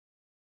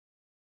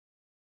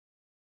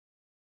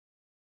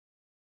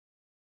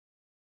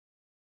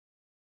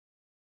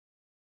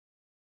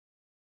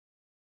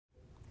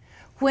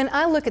When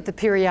I look at the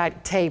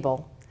periodic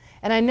table,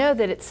 and I know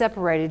that it's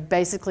separated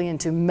basically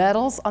into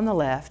metals on the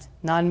left,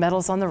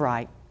 nonmetals on the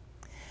right,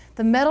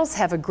 the metals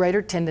have a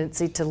greater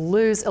tendency to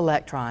lose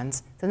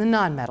electrons than the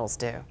nonmetals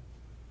do.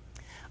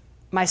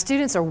 My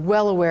students are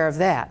well aware of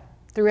that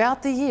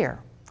throughout the year.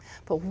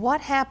 But what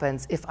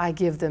happens if I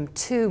give them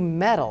two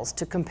metals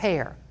to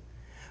compare?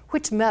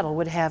 Which metal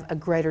would have a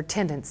greater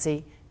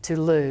tendency to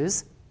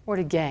lose or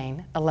to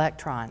gain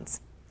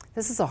electrons?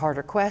 This is a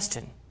harder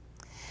question.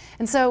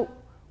 And so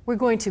we're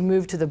going to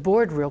move to the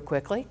board real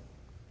quickly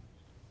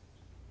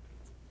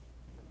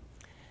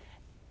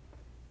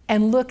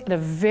and look at a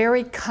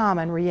very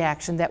common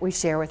reaction that we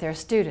share with our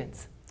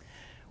students.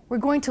 We're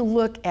going to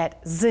look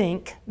at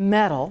zinc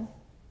metal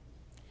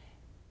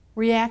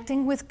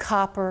reacting with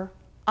copper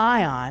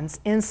ions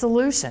in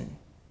solution.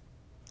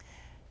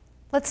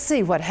 Let's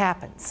see what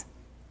happens.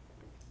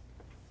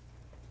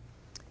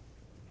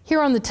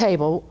 Here on the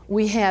table,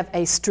 we have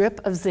a strip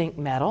of zinc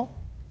metal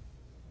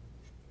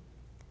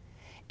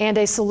and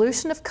a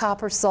solution of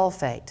copper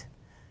sulfate.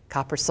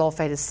 Copper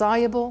sulfate is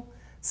soluble,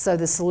 so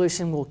the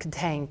solution will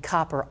contain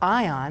copper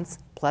ions,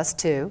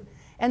 +2,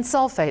 and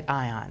sulfate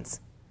ions.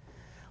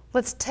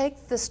 Let's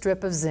take the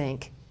strip of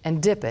zinc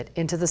and dip it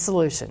into the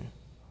solution.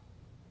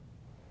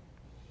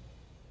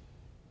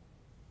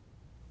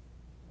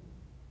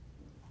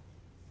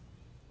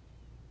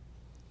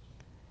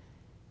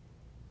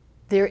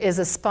 There is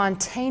a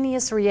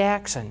spontaneous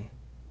reaction.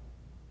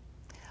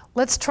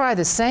 Let's try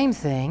the same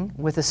thing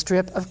with a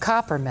strip of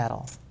copper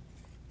metal.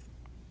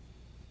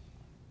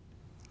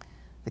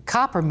 The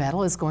copper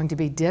metal is going to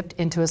be dipped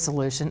into a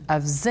solution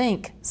of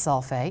zinc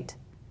sulfate.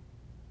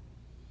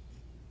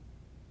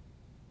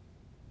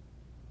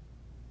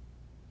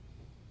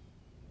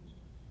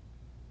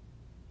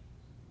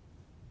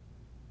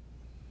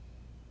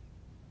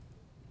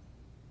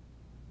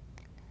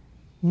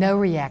 No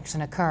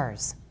reaction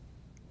occurs.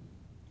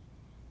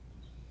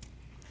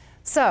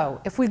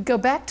 So, if we go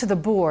back to the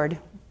board,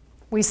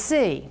 we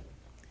see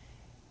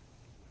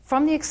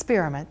from the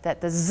experiment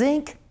that the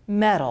zinc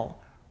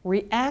metal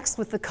reacts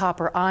with the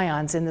copper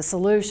ions in the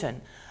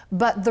solution,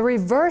 but the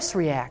reverse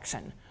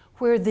reaction,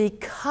 where the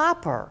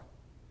copper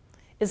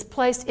is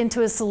placed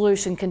into a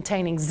solution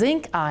containing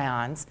zinc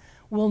ions,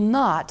 will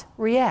not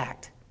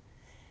react.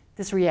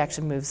 This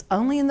reaction moves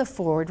only in the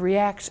forward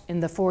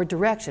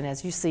direction,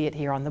 as you see it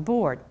here on the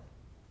board.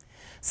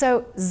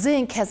 So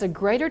zinc has a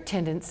greater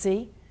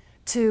tendency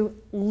to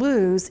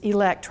lose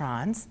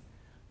electrons.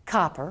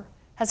 Copper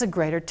has a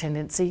greater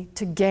tendency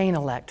to gain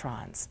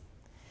electrons.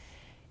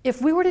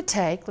 If we were to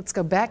take, let's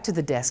go back to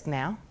the desk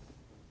now,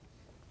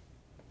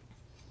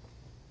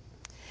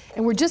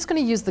 and we're just going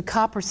to use the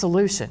copper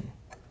solution.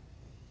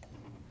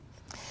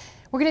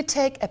 We're going to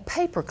take a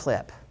paper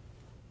clip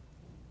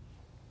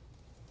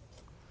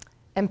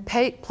and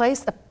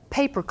place a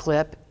paper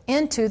clip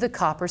into the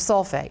copper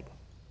sulfate.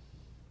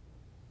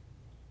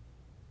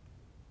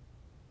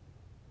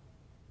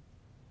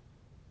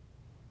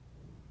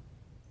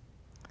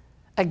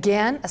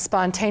 Again, a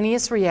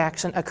spontaneous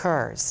reaction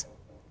occurs.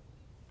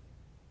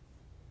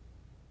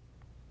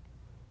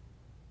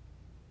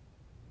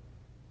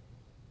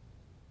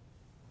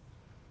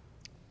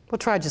 We'll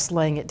try just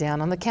laying it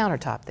down on the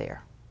countertop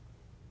there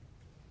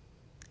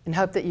and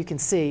hope that you can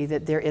see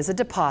that there is a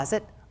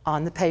deposit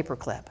on the paper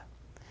clip.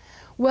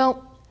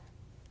 Well,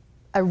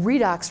 a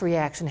redox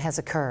reaction has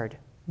occurred,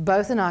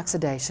 both an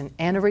oxidation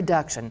and a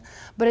reduction,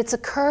 but it's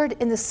occurred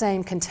in the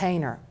same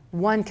container,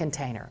 one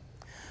container.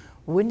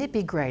 Wouldn't it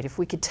be great if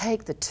we could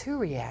take the two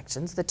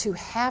reactions, the two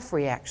half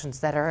reactions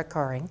that are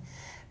occurring,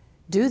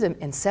 do them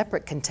in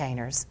separate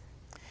containers,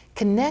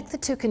 connect the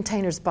two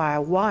containers by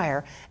a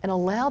wire, and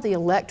allow the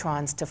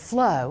electrons to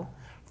flow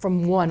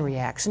from one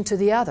reaction to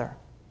the other?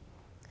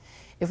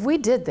 If we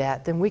did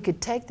that, then we could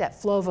take that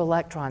flow of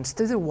electrons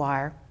through the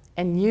wire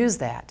and use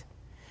that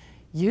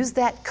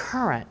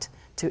current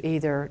to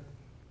either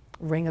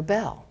ring a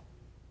bell,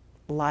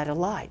 light a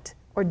light,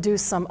 or do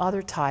some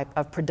other type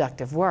of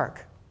productive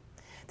work.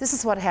 This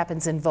is what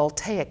happens in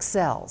voltaic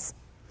cells.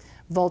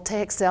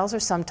 Voltaic cells are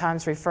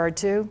sometimes referred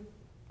to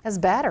as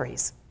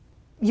batteries.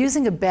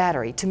 Using a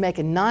battery to make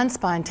a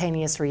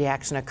non-spontaneous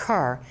reaction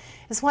occur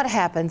is what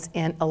happens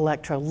in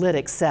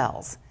electrolytic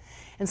cells.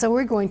 And so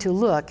we're going to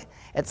look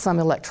at some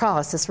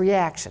electrolysis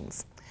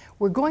reactions.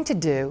 We're going to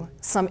do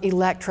some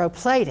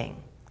electroplating.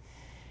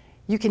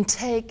 You can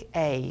take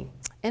an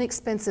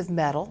inexpensive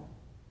metal,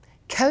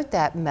 coat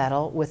that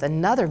metal with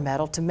another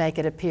metal to make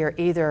it appear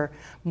either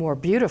more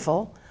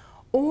beautiful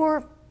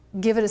or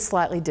give it a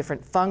slightly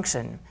different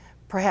function,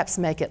 perhaps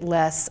make it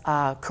less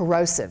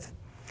corrosive.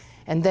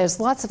 And there's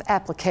lots of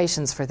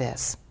applications for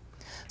this.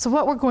 So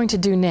what we're going to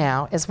do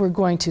now is we're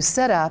going to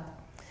set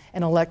up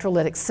an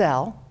electrolytic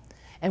cell,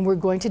 and we're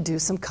going to do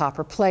some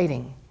copper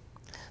plating.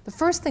 The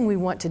first thing we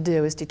want to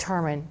do is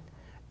determine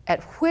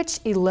at which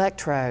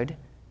electrode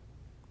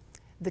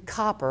the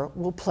copper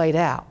will plate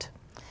out.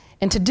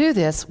 And to do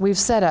this, we've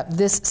set up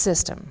this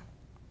system.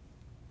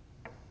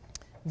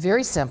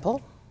 Very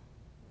simple.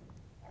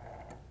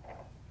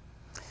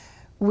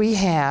 We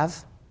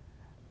have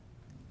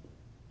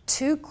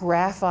 2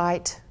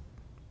 graphite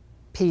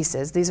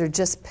pieces, these are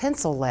just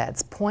pencil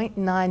leads,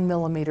 0.9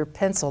 millimeter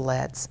pencil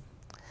leads,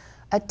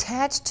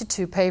 attached to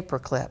 2 paper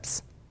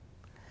clips,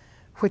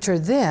 which are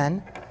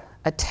then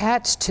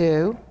attached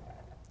to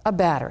a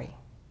battery.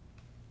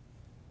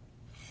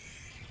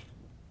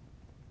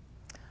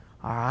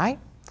 All right,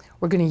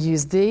 we're going to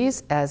use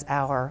these as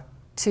our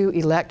 2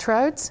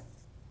 electrodes,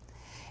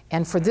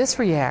 and for this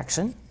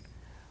reaction,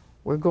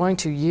 we're going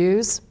to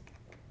use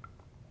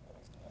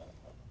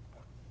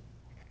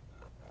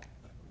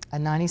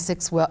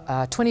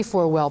a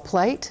 24 well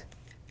plate.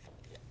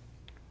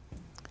 And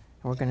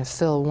we're going to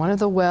fill one of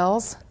the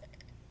wells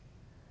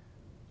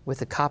with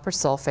the copper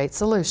sulfate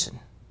solution.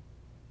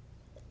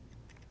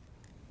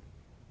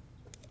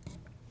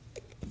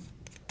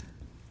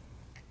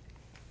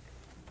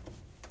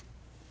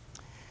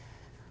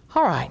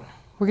 All right,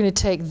 we're going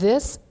to take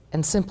this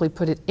and simply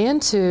put it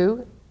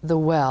into the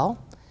well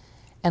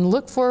and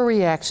look for a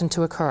reaction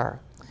to occur.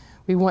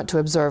 We want to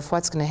observe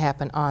what's going to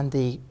happen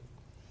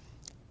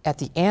at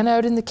the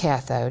anode and the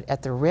cathode,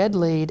 at the red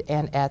lead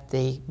and at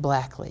the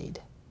black lead.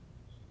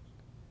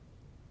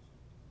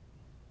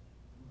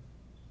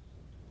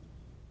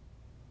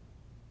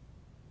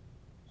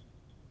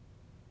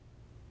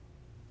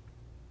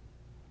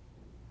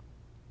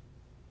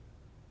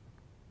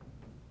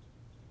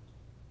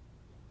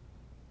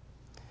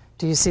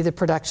 Do you see the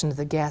production of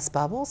the gas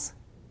bubbles?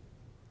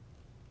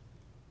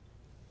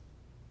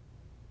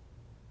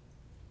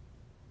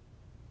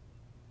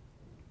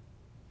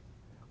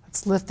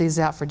 Let's lift these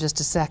out for just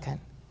a second.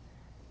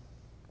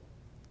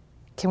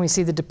 Can we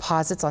see the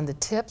deposits on the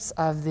tips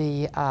of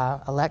the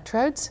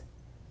electrodes?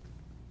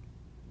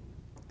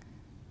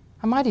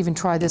 I might even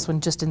try this one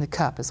just in the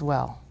cup as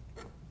well.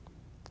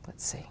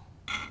 Let's see.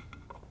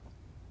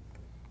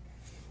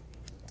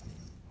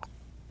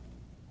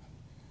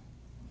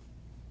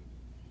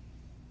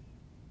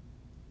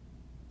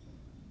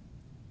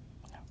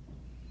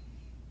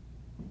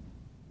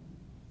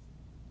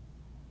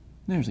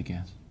 There's a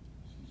gas.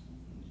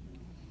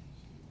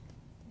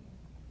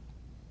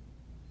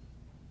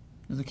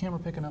 Is the camera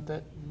picking up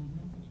that?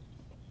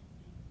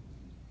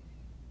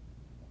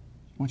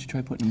 Why don't you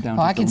try putting them down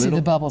Oh, just I can a little? see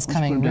the bubbles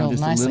coming Put them down real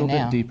just nicely a little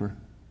now. bit deeper.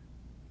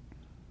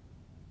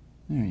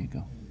 There you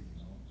go.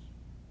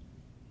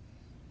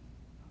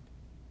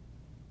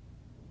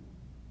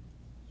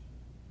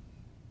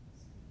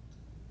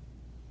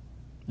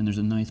 And there's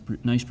a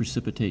nice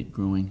precipitate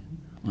growing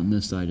on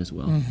this side as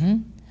well. Mm-hmm.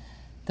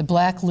 The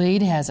black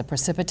lead has a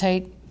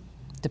precipitate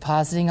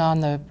depositing on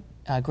the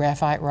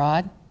graphite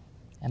rod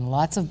and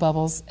lots of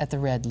bubbles at the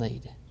red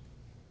lead.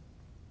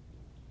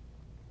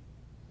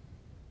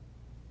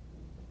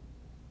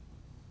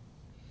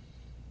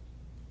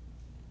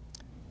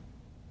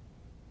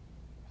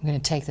 I'm going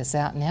to take this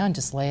out now and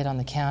just lay it on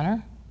the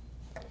counter,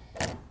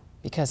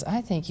 because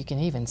I think you can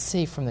even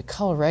see from the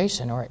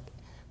coloration or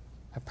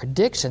a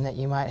prediction that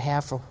you might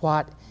have for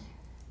what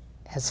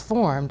has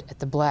formed at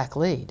the black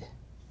lead.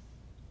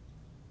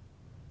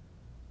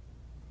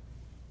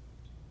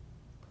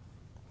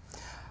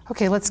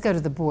 Okay, let's go to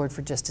the board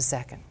for just a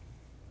second.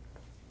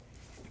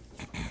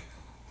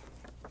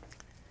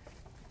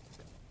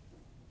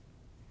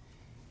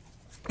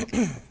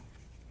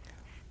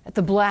 At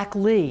the black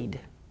lead,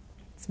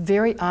 it's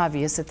very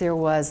obvious that there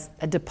was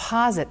a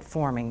deposit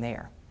forming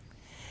there.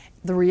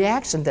 The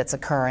reaction that's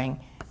occurring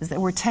is that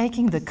we're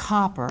taking the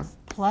copper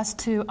plus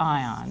 2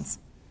 ions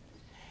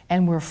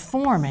and we're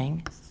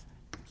forming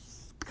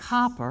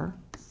copper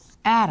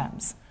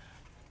atoms.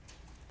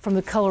 From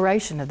the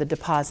coloration of the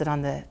deposit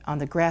on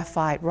the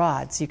graphite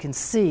rods, you can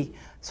see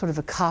sort of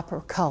a copper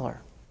color.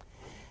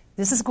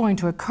 This is going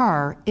to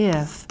occur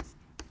if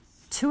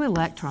 2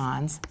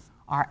 electrons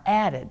are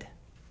added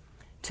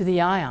to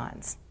the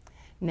ions.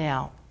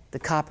 Now, the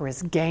copper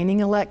is gaining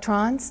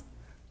electrons.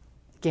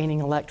 Gaining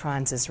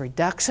electrons is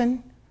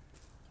reduction.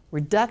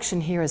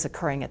 Reduction here is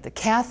occurring at the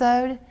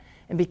cathode,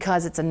 and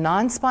because it's a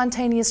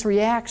non-spontaneous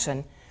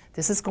reaction,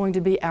 this is going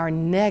to be our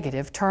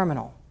negative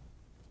terminal.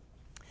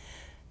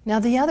 Now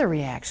the other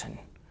reaction,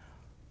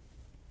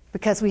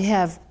 because we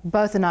have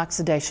both an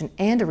oxidation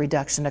and a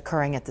reduction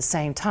occurring at the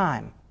same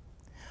time,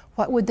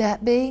 what would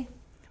that be?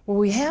 Well,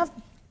 we have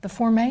the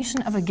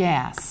formation of a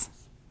gas.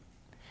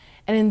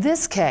 And in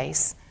this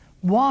case,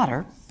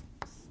 water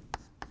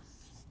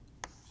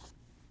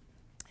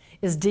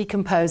is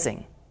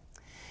decomposing.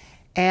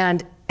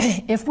 And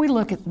if we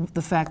look at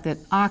the fact that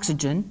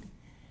oxygen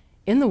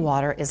in the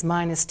water is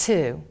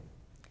 -2,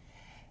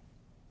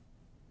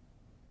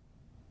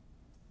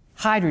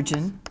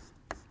 hydrogen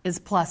is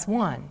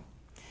 +1.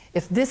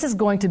 If this is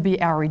going to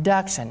be our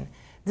reduction,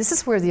 this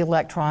is where the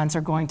electrons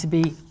are going to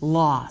be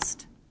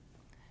lost.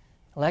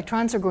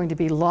 Electrons are going to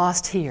be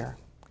lost here.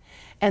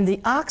 And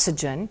the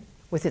oxygen,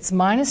 with its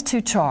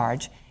 -2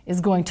 charge,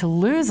 is going to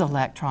lose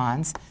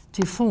electrons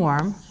to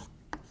form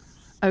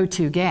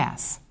O2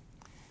 gas.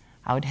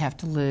 I would have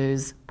to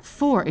lose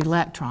 4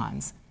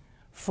 electrons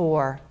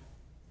for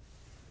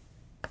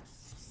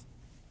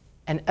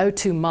an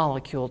O2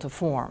 molecule to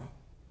form.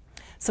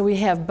 So we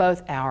have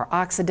both our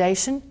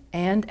oxidation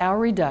and our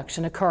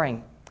reduction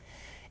occurring.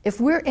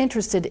 If we're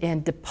interested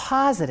in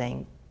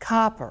depositing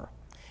copper,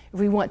 if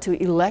we want to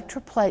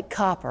electroplate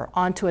copper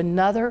onto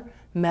another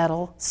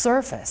metal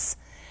surface,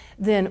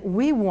 then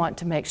we want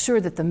to make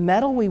sure that the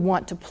metal we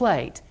want to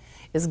plate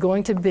is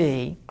going to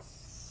be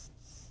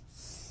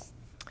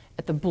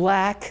at the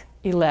black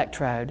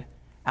electrode,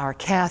 our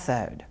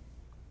cathode.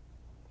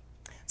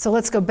 So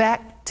let's go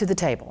back to the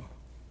table.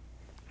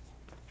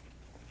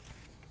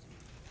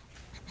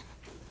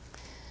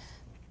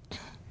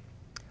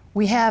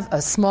 We have a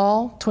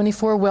small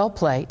 24-well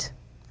plate.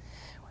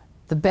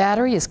 The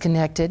battery is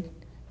connected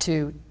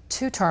to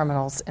 2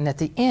 terminals, and at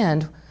the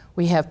end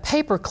we have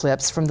paper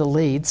clips from the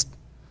leads.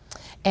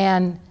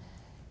 And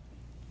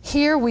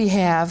here we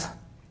have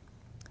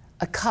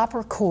a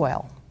copper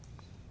coil.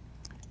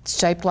 It's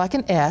shaped like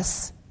an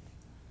S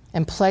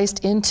and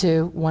placed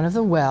into one of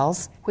the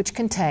wells, which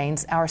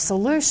contains our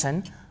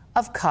solution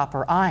of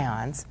copper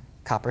ions,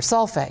 copper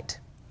sulfate.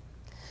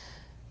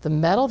 The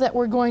metal that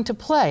we're going to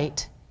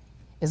plate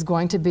is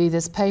going to be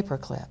this paper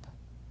clip.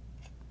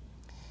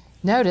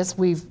 Notice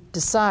we've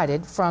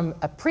decided from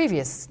the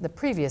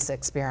previous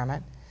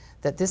experiment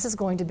that this is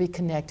going to be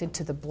connected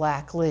to the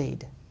black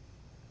lead.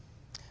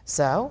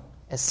 So,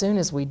 as soon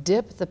as we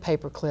dip the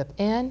paper clip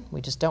in,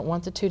 we just don't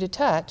want the two to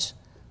touch.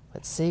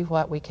 Let's see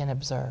what we can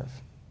observe.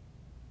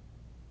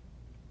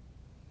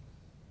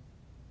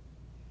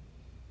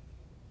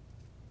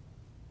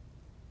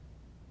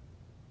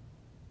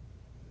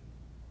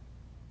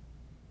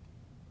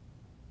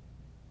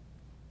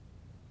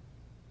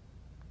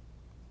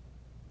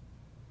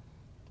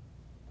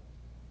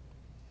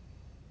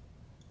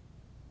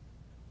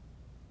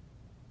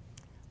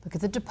 Look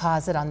at the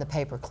deposit on the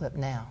paper clip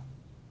now.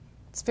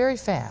 It's very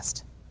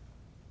fast.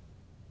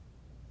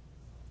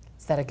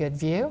 Is that a good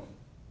view?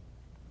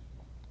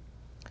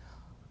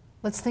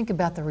 Let's think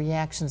about the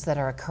reactions that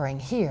are occurring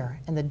here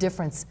and the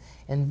difference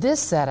in this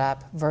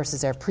setup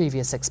versus our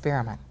previous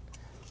experiment.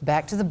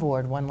 Back to the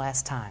board one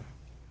last time.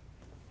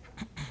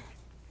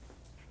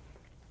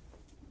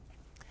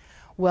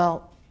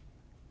 Well,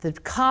 the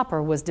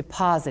copper was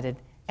deposited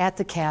at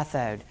the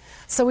cathode.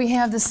 So we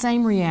have the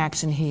same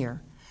reaction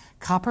here.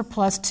 Copper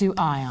plus 2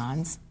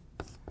 ions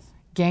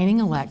gaining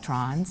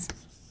electrons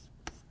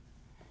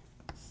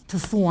to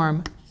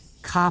form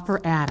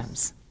copper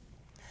atoms.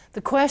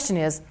 The question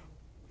is,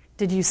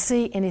 did you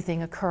see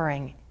anything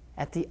occurring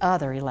at the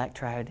other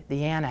electrode,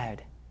 the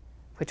anode,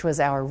 which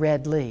was our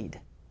red lead?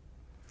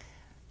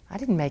 I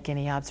didn't make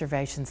any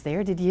observations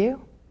there, did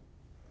you?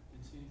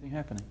 Didn't see anything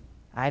happening.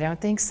 I don't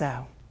think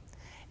so.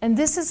 And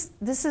this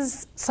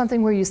is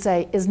something where you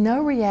say, is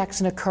no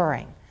reaction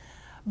occurring?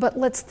 But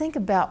let's think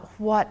about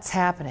what's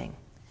happening.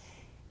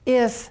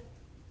 If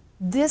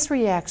this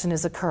reaction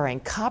is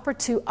occurring, copper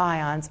 2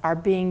 ions are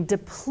being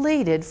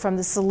depleted from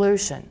the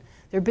solution.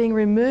 They're being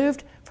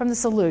removed from the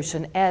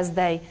solution as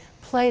they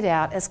played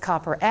out as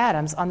copper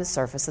atoms on the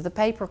surface of the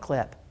paper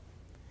clip.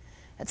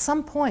 At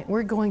some point,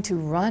 we're going to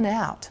run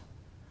out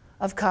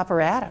of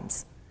copper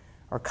atoms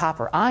or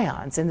copper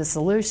ions in the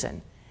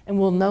solution, and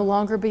we'll no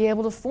longer be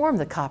able to form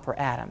the copper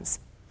atoms.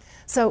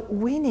 So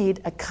we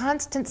need a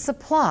constant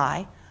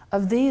supply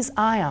of these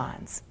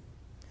ions.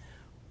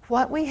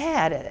 What we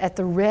had at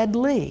the red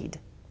lead,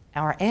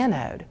 our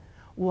anode,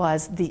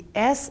 was the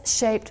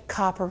S-shaped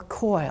copper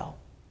coil.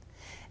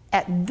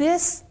 At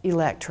this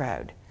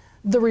electrode,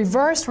 the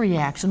reverse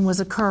reaction was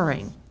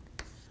occurring.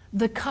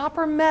 The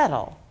copper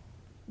metal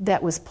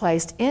that was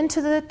placed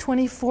into the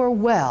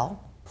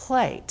 24-well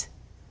plate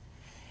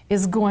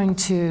is going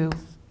to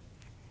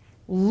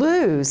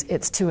lose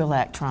its 2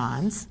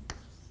 electrons,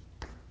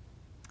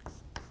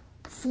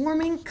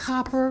 forming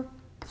copper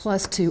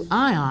plus 2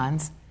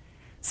 ions,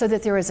 so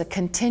that there is a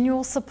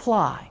continual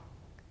supply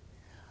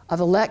of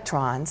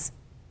electrons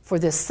for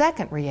this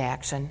second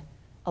reaction,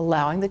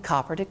 allowing the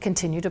copper to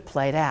continue to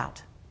plate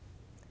out.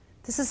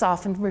 This is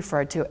often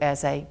referred to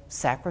as a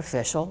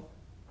sacrificial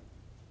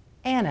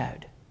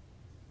anode.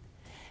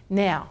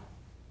 Now,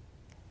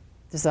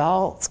 there's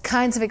all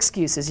kinds of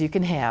excuses you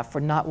can have for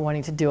not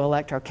wanting to do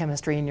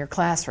electrochemistry in your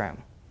classroom.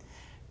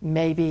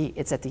 Maybe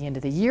it's at the end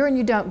of the year and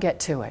you don't get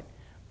to it.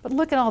 But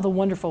look at all the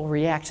wonderful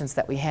reactions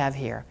that we have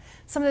here.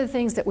 Some of the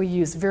things that we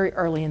use very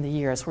early in the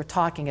year as we're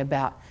talking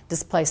about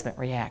displacement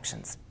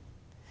reactions.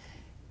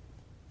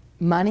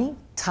 Money,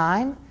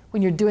 time,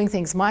 when you're doing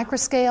things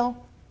microscale,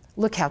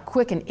 look how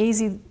quick and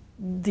easy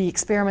the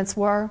experiments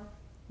were,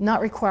 not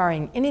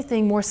requiring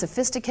anything more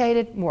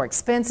sophisticated, more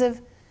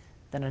expensive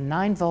than a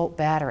 9-volt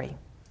battery.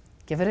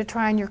 Give it a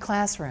try in your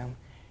classroom.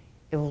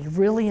 It will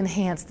really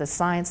enhance the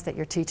science that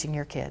you're teaching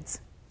your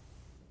kids.